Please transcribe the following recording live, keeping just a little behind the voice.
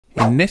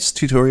In this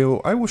tutorial,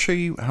 I will show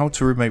you how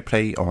to remote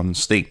play on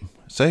Steam.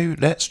 So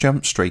let's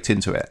jump straight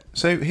into it.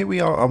 So here we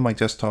are on my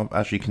desktop.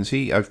 As you can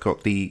see, I've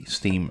got the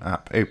Steam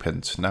app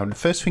opened. Now the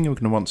first thing you're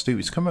going to want to do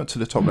is come up to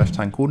the top left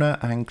hand corner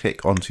and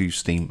click onto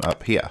Steam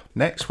up here.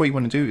 Next, what you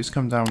want to do is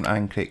come down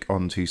and click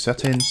onto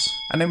settings.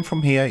 And then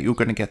from here, you're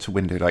going to get a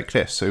window like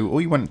this. So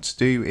all you want to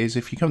do is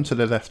if you come to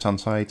the left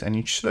hand side and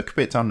you just look a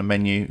bit down the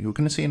menu, you're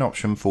going to see an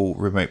option for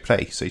remote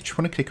play. So you just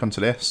want to click onto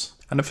this.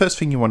 And the first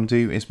thing you want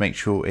to do is make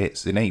sure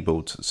it's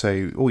enabled.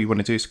 So all you want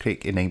to do is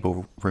click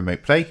enable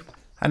remote play.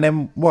 And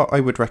then what I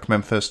would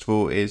recommend first of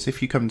all is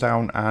if you come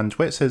down and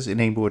where it says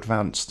enable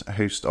advanced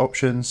host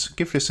options,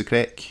 give this a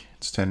click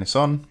to turn this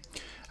on.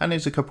 And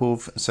there's a couple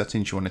of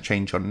settings you want to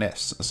change on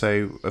this.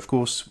 So of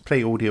course,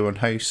 play audio on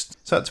host.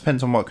 So that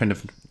depends on what kind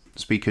of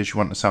speakers you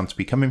want the sound to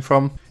be coming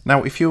from.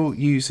 Now, if you're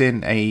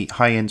using a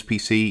high-end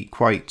PC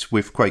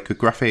with quite good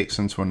graphics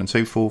and so on and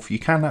so forth, you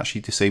can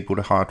actually disable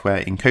the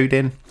hardware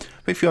encoding.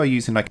 But if you are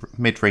using like a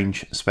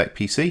mid-range spec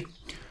PC,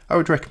 I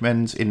would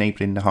recommend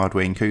enabling the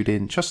hardware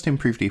encoding just to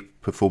improve the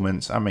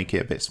performance and make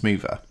it a bit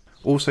smoother.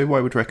 Also, what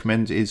I would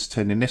recommend is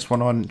turning this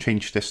one on,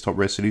 change desktop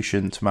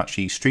resolution to match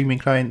the streaming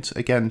client,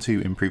 again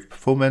to improve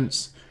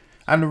performance,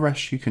 and the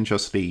rest you can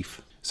just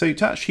leave. So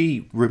to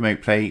actually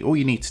remote play, all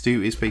you need to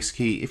do is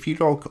basically, if you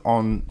log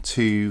on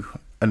to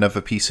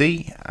another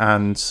PC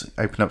and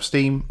open up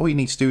Steam, all you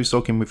need to do is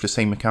log in with the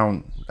same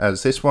account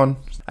as this one,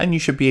 and you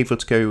should be able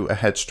to go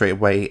ahead straight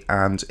away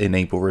and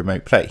enable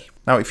remote play.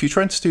 Now, if you're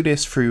trying to do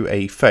this through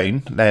a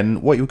phone,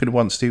 then what you're going to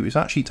want to do is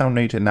actually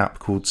download an app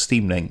called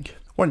Steam Link.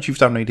 Once you've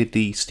downloaded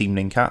the Steam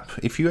Link app,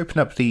 if you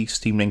open up the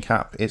Steam Link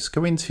app, it's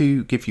going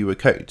to give you a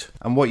code.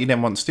 And what you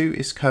then want to do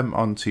is come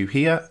onto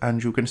here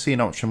and you're going to see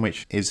an option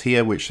which is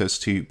here which says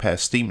to pair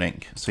Steam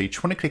Link. So you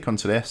just want to click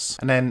onto this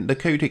and then the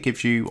code it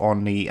gives you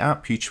on the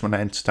app, you just want to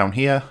enter down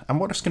here. And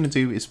what it's going to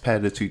do is pair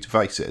the two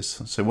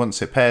devices. So once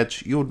they're paired,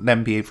 you'll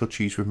then be able to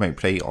choose remote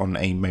play on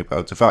a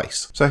mobile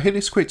device. So I hope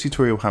this quick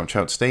tutorial helped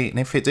you out today. And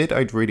if it did,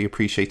 I'd really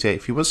appreciate it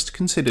if you was to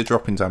consider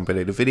dropping down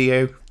below the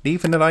video,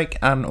 leaving a like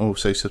and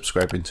also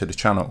subscribing to the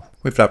channel.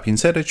 With that being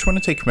said, I just want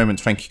to take a moment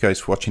to thank you guys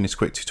for watching this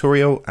quick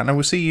tutorial, and I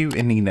will see you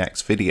in the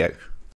next video.